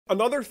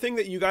Another thing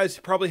that you guys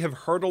probably have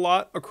heard a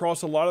lot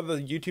across a lot of the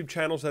YouTube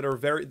channels that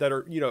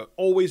are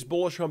always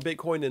bullish on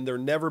Bitcoin and they're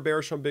never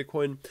bearish on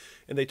Bitcoin,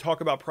 and they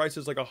talk about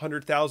prices like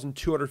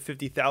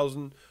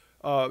 $100,000,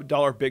 $250,000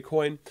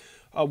 Bitcoin.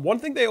 One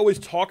thing they always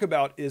talk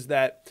about is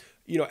that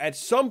at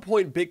some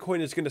point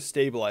Bitcoin is going to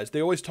stabilize.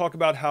 They always talk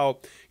about how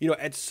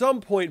at some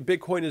point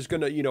Bitcoin is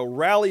going to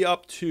rally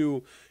up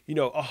to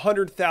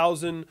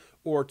 100,000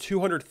 or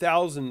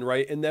 200,000,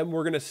 right? And then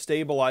we're going to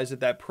stabilize at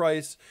that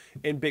price,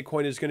 and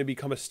Bitcoin is going to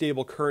become a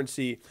stable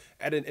currency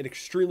at an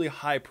extremely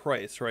high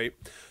price, right?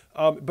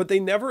 But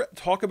they never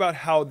talk about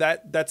how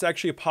that's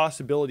actually a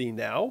possibility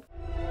now.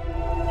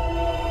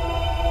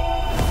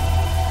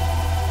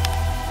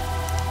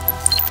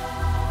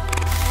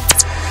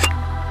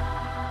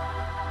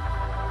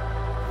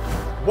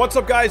 What's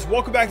up, guys?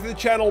 Welcome back to the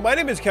channel. My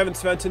name is Kevin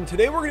Svenson.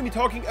 Today we're going to be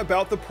talking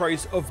about the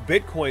price of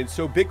Bitcoin.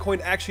 So Bitcoin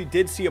actually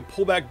did see a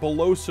pullback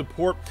below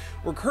support.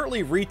 We're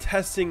currently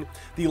retesting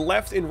the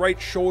left and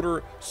right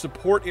shoulder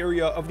support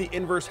area of the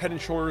inverse head and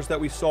shoulders that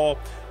we saw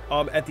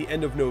at the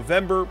end of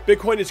November.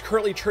 Bitcoin is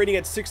currently trading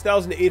at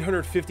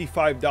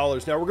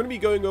 $6,855. Now we're going to be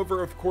going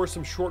over, of course,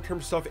 some short-term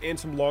stuff and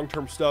some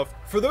long-term stuff.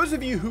 For those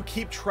of you who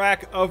keep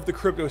track of the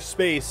crypto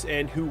space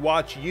and who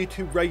watch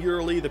YouTube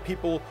regularly, the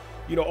people,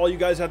 all you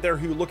guys out there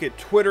who look at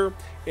Twitter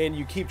and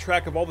you keep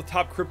track of all the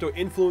top crypto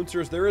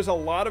influencers, there is a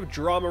lot of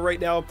drama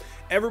right now.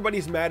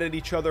 Everybody's mad at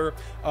each other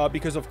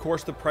because, of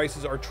course, the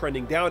prices are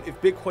trending down.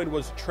 If Bitcoin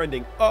was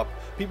trending up,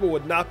 people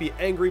would not be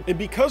angry. And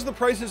because the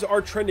prices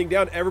are trending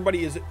down,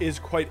 everybody is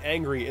quite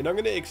angry. And I'm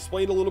going to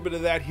explain a little bit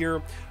of that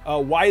here,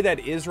 why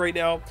that is right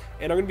now.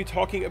 And I'm going to be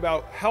talking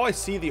about how I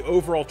see the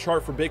overall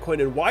chart for Bitcoin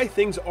and why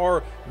things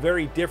are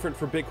very different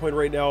for Bitcoin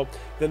right now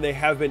than they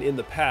have been in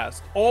the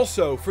past.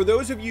 Also, for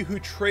those of you who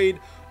trade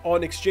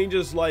on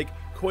exchanges like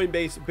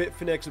Coinbase,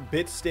 Bitfinex,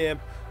 Bitstamp,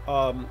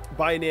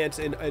 Binance,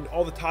 and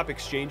all the top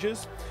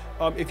exchanges,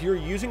 if you're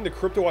using the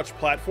CryptoWatch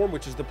platform,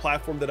 which is the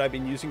platform that I've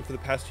been using for the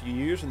past few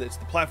years, and it's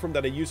the platform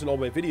that I use in all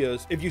my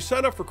videos, if you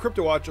sign up for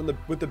CryptoWatch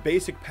with the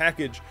basic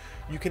package,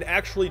 you can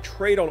actually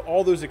trade on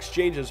all those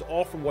exchanges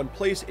all from one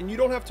place, and you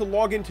don't have to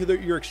log into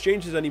your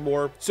exchanges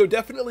anymore. So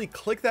definitely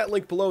click that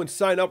link below and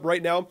sign up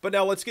right now. But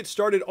now let's get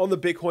started on the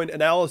Bitcoin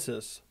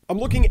analysis. I'm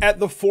looking at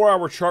the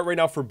 4-hour chart right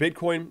now for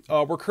Bitcoin.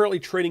 We're currently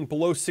trading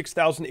below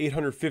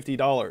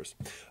 $6,850.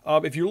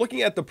 If you're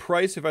looking at the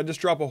price, if I just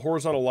drop a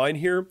horizontal line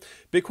here,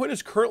 Bitcoin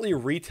is currently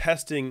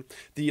retesting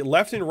the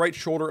left and right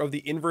shoulder of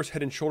the inverse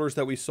head and shoulders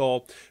that we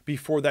saw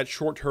before that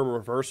short-term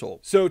reversal.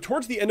 So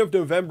towards the end of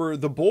November,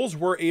 the bulls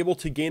were able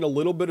to gain a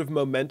little bit of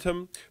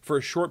momentum for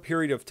a short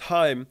period of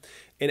time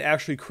and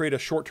actually create a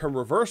short-term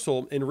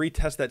reversal and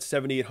retest that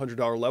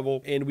 $7,800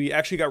 level. And we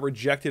actually got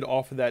rejected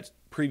off of that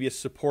previous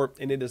support,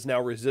 and it is now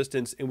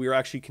resistance, and we are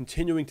actually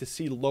continuing to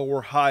see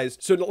lower highs.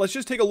 So let's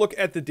just take a look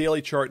at the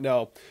daily chart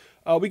now.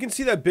 We can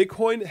see that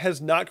Bitcoin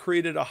has not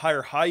created a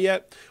higher high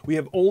yet. We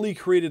have only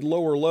created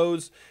lower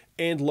lows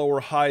and lower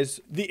highs.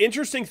 The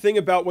interesting thing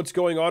about what's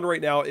going on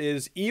right now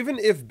is even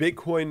if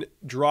Bitcoin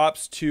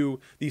drops to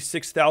the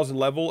 6,000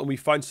 level and we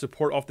find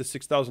support off the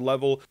 6,000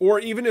 level, or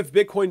even if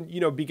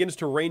Bitcoin, begins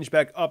to range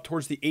back up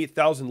towards the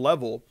 8,000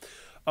 level,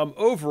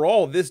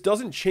 overall, this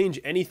doesn't change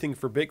anything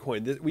for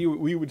Bitcoin.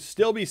 We would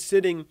still be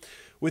sitting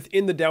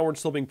within the downward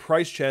sloping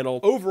price channel.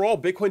 Overall,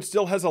 Bitcoin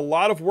still has a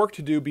lot of work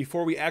to do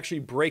before we actually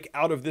break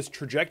out of this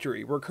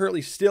trajectory. We're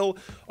currently still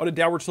on a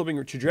downward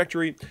sloping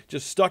trajectory,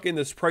 just stuck in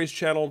this price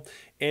channel,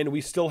 and we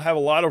still have a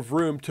lot of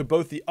room to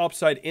both the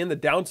upside and the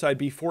downside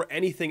before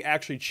anything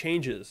actually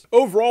changes.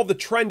 Overall, the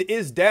trend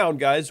is down,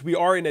 guys. We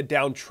are in a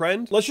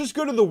downtrend. Let's just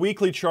go to the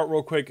weekly chart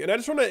real quick, and I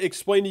just want to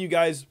explain to you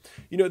guys,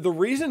 the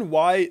reason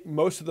why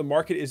most of the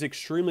market is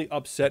extremely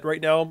upset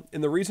right now,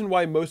 and the reason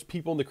why most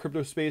people in the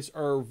crypto space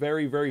are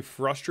very, very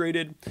frustrated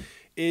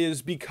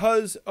is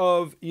because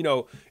of,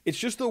 it's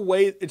just the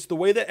way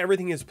that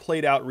everything has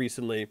played out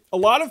recently. A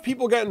lot of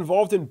people got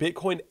involved in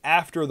Bitcoin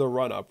after the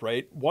run up,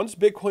 right? Once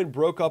Bitcoin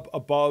broke up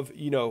above,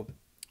 that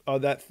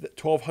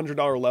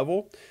 $1,200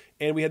 level,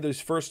 and we had those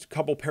first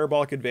couple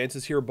parabolic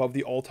advances here above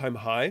the all-time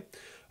high.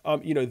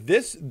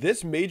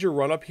 This major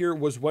run up here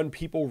was when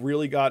people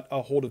really got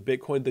a hold of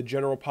Bitcoin, the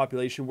general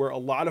population, where a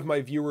lot of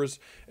my viewers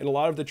and a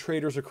lot of the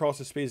traders across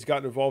the space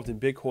got involved in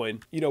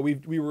Bitcoin.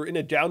 We were in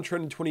a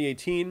downtrend in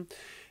 2018,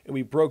 and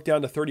we broke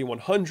down to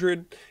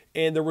 3,100.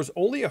 And there was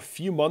only a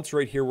few months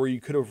right here where you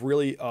could have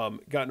really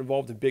gotten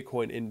involved in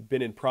Bitcoin and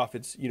been in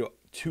profits,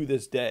 to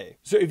this day.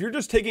 So if you're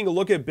just taking a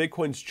look at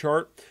Bitcoin's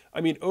chart,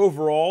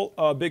 overall,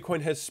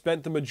 Bitcoin has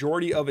spent the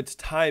majority of its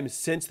time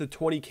since the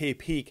 20K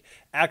peak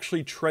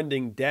actually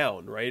trending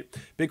down, right?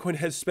 Bitcoin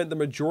has spent the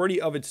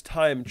majority of its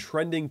time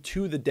trending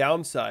to the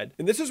downside.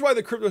 And this is why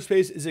the crypto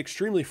space is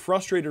extremely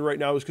frustrated right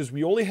now, is because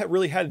we only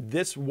really had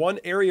this one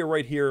area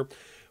right here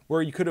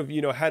where you could have,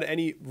 had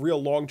any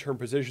real long-term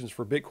positions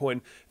for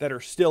Bitcoin that are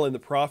still in the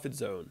profit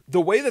zone.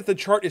 The way that the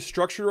chart is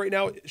structured right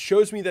now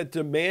shows me that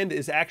demand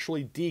is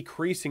actually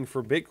decreasing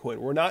for Bitcoin.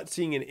 We're not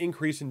seeing an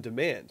increase in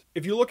demand.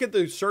 If you look at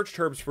the search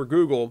terms for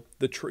Google,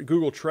 the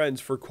Google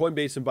trends for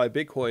Coinbase and Buy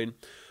Bitcoin,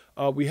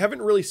 we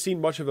haven't really seen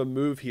much of a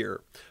move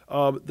here.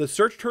 The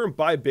search term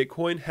buy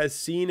Bitcoin has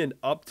seen an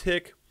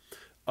uptick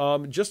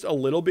just a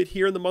little bit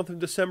here in the month of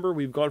December.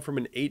 We've gone from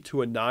an 8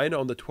 to a 9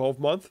 on the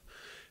 12-month.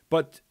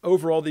 But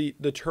overall, the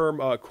term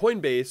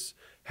Coinbase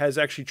has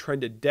actually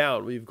trended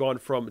down. We've gone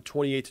from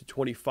 28 to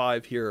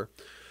 25 here.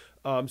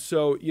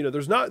 So, you know,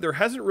 there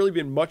hasn't really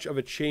been much of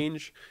a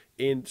change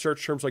in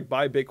search terms like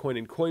buy Bitcoin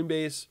and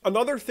Coinbase.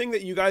 Another thing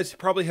that you guys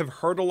probably have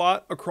heard a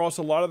lot across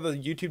a lot of the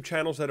YouTube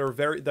channels that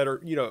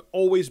are you know,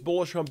 always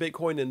bullish on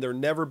Bitcoin and they're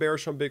never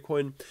bearish on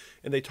Bitcoin,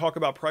 and they talk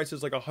about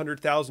prices like $100,000,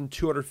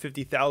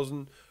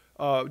 $250,000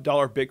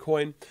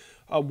 Bitcoin.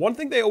 One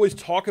thing they always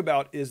talk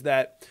about is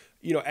that,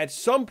 you know, at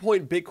some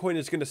point Bitcoin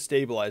is going to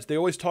stabilize. They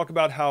always talk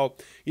about how,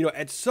 you know,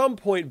 at some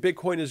point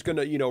Bitcoin is going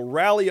to, you know,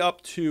 rally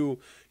up to,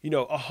 you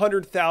know,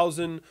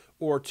 100,000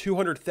 or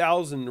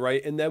 200,000,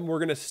 right? And then we're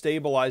going to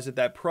stabilize at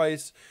that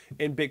price,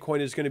 and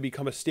Bitcoin is going to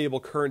become a stable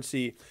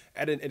currency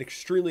at an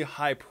extremely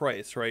high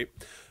price, right?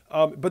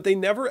 But they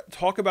never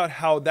talk about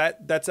how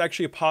that's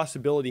actually a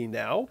possibility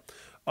now.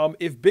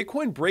 If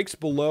Bitcoin breaks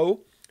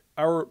below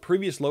our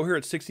previous low here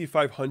at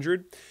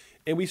 6,500,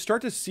 and we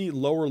start to see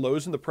lower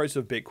lows in the price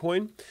of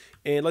Bitcoin,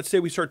 and let's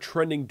say we start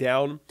trending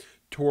down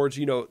towards,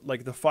 you know,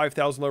 like the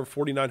 5,000 level,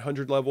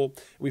 4,900 level,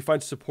 and we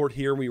find support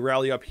here, and we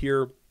rally up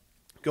here,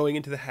 going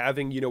into the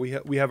halving, you know, we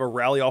have a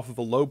rally off of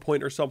a low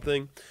point or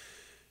something.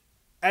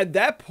 At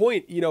that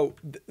point, you know,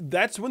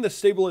 that's when the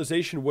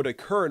stabilization would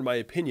occur, in my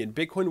opinion.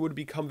 Bitcoin would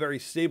become very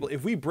stable.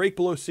 If we break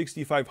below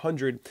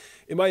 6,500,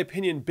 in my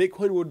opinion,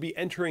 Bitcoin would be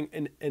entering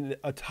in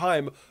a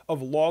time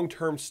of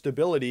long-term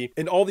stability.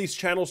 And all these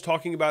channels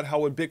talking about how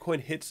when Bitcoin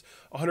hits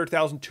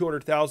 100,000,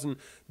 200,000,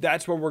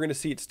 that's when we're going to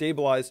see it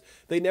stabilize.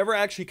 They never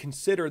actually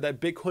consider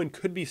that Bitcoin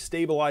could be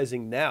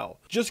stabilizing now.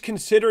 Just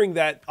considering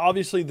that,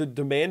 obviously, the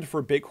demand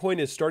for Bitcoin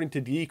is starting to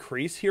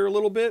decrease here a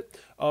little bit.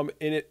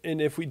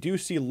 And if we do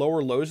see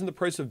lower lows in the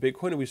price of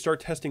Bitcoin and we start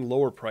testing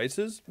lower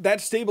prices,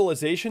 that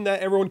stabilization that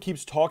everyone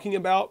keeps talking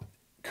about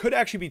could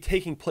actually be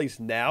taking place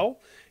now.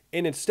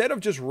 And instead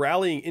of just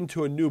rallying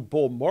into a new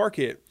bull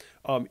market,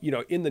 you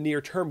know, in the near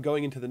term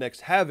going into the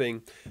next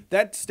halving,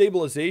 that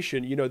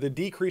stabilization, you know, the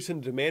decrease in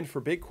demand for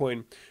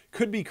Bitcoin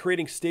could be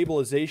creating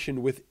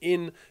stabilization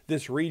within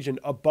this region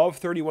above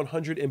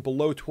 3,100 and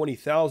below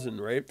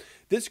 20,000, right?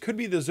 This could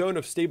be the zone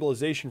of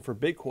stabilization for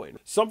Bitcoin.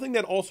 Something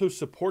that also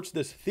supports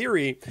this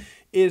theory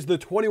is the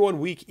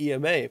 21-week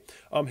EMA.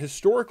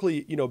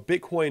 Historically, you know,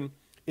 Bitcoin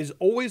is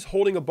always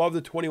holding above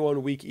the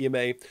 21-week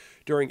EMA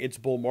during its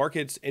bull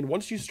markets. And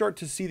once you start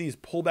to see these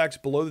pullbacks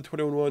below the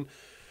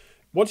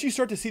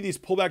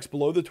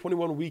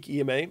 21-week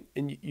EMA,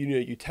 and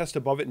you test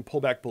above it and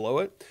pull back below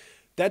it,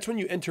 that's when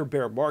you enter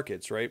bear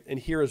markets, right? And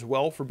here as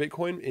well for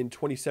Bitcoin in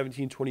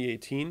 2017,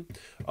 2018,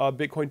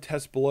 Bitcoin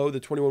tests below the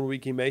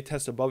 21-week EMA,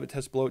 tests above it,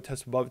 tests below it,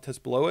 tests above it, tests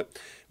below it.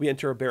 We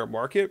enter a bear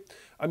market.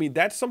 I mean,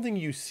 that's something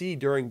you see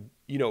during,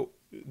 you know,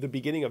 the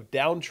beginning of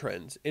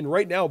downtrends. And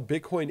right now,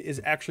 Bitcoin is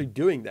actually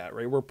doing that,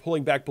 right? We're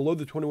pulling back below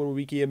the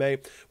 21-week EMA.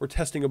 We're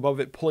testing above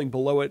it, pulling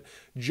below it,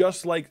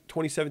 just like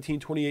 2017,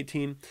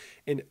 2018,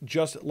 and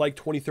just like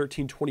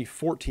 2013,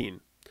 2014.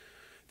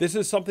 This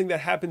is something that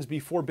happens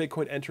before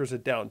Bitcoin enters a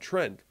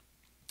downtrend.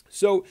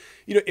 So,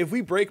 you know, if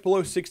we break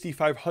below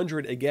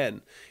 6,500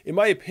 again, in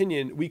my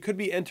opinion, we could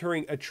be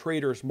entering a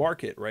trader's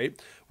market, right?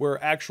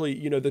 Where actually,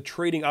 you know, the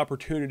trading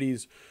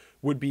opportunities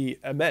would be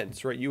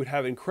immense, right? You would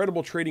have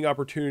incredible trading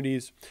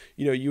opportunities.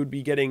 You know, you would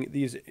be getting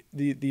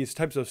these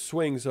types of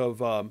swings of,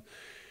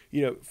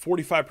 you know,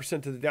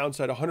 45% to the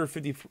downside,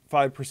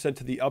 155%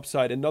 to the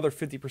upside, another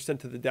 50%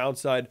 to the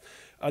downside,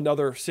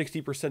 another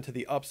 60% to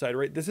the upside,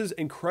 right? This is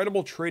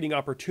incredible trading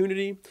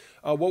opportunity.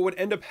 What would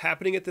end up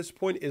happening at this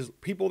point is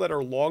people that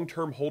are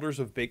long-term holders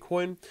of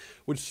Bitcoin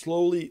would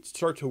slowly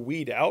start to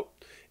weed out,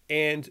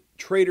 and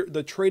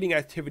the trading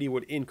activity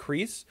would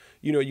increase.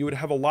 You know, you would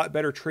have a lot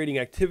better trading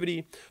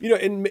activity, you know,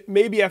 and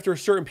maybe after a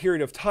certain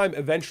period of time,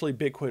 eventually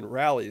Bitcoin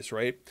rallies,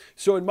 right?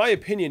 So in my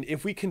opinion,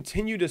 if we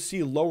continue to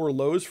see lower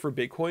lows for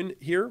Bitcoin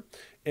here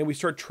and we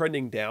start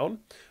trending down,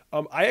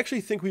 I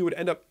actually think we would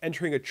end up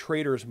entering a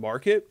trader's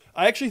market.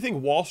 I actually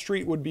think Wall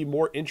Street would be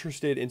more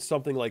interested in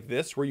something like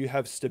this, where you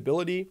have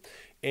stability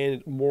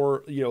and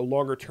more, you know,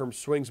 longer term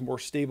swings, more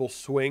stable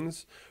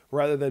swings,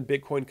 rather than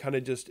Bitcoin kind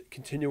of just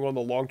continuing on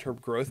the long-term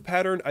growth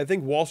pattern. I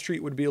think Wall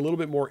Street would be a little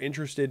bit more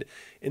interested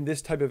in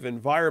this type of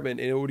environment,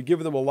 and it would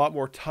give them a lot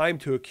more time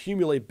to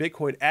accumulate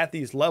Bitcoin at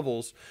these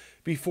levels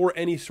before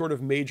any sort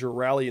of major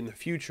rally in the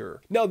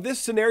future. Now, this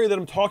scenario that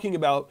I'm talking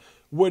about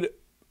would,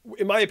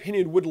 in my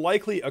opinion, would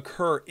likely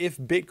occur if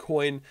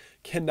Bitcoin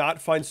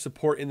cannot find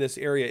support in this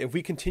area. If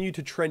we continue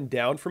to trend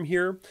down from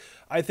here,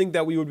 I think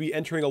that we would be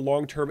entering a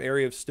long-term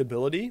area of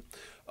stability.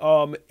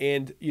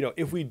 And, you know,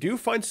 if we do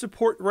find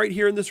support right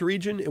here in this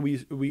region and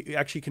we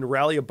actually can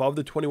rally above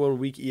the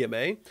 21-week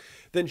EMA,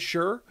 then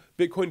sure,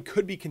 Bitcoin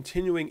could be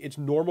continuing its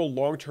normal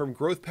long-term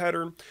growth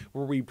pattern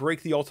where we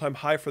break the all-time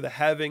high for the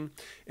halving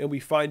and we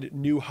find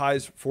new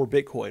highs for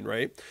Bitcoin,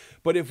 right?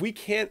 But if we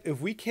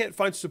can't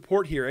find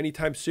support here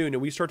anytime soon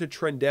and we start to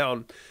trend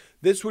down,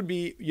 this would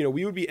be, you know,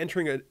 we would be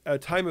entering a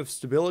time of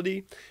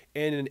stability,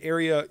 and an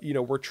area, you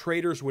know, where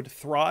traders would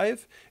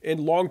thrive and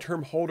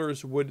long-term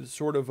holders would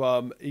sort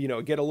of, you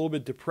know, get a little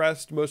bit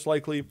depressed, most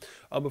likely.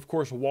 Of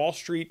course, Wall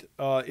Street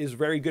is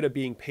very good at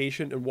being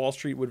patient, and Wall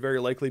Street would very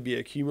likely be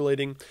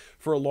accumulating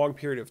for a long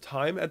period of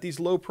time at these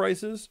low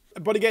prices.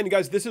 But again,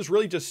 guys, this is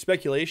really just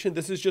speculation.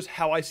 This is just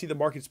how I see the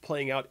markets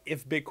playing out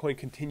if Bitcoin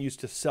continues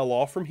to sell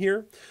off from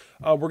here.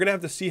 We're going to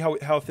have to see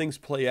how things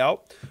play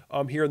out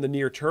here in the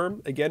near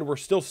term. Again, we're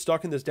still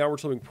stuck in this downward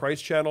sloping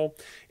price channel,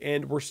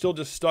 and we're still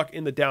just stuck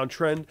in the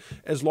downtrend.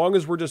 As long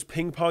as we're just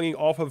ping-ponging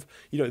off of,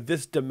 you know,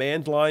 this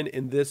demand line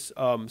and this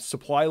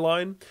supply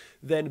line,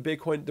 then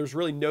Bitcoin, there's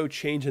really no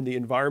change in the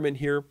environment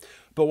here.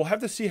 But we'll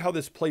have to see how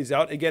this plays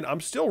out. Again,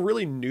 I'm still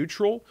really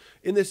neutral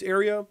in this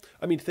area.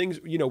 I mean, things,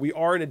 you know, we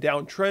are in a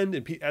downtrend,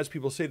 and as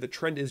people say, the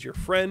trend is your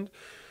friend.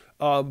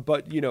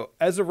 But, you know,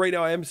 as of right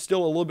now, I am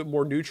still a little bit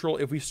more neutral.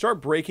 If we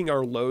start breaking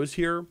our lows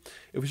here,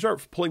 if we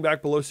start pulling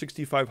back below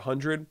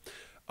 6,500,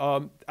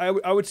 I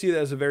would see that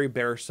as a very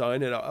bearish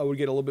sign, and I would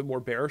get a little bit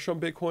more bearish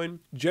on Bitcoin.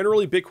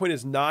 Generally, Bitcoin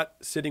is not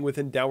sitting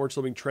within downward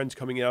sloping trends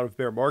coming out of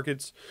bear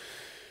markets.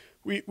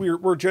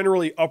 We're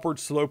generally upward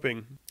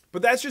sloping.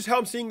 But that's just how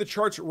I'm seeing the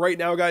charts right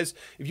now, guys.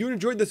 If you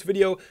enjoyed this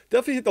video,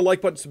 definitely hit the like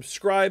button,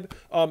 subscribe,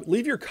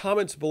 leave your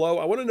comments below.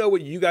 I want to know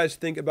what you guys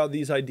think about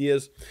these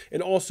ideas.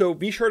 And also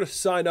be sure to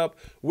sign up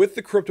with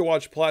the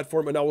CryptoWatch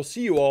platform, and I will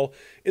see you all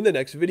in the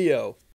next video.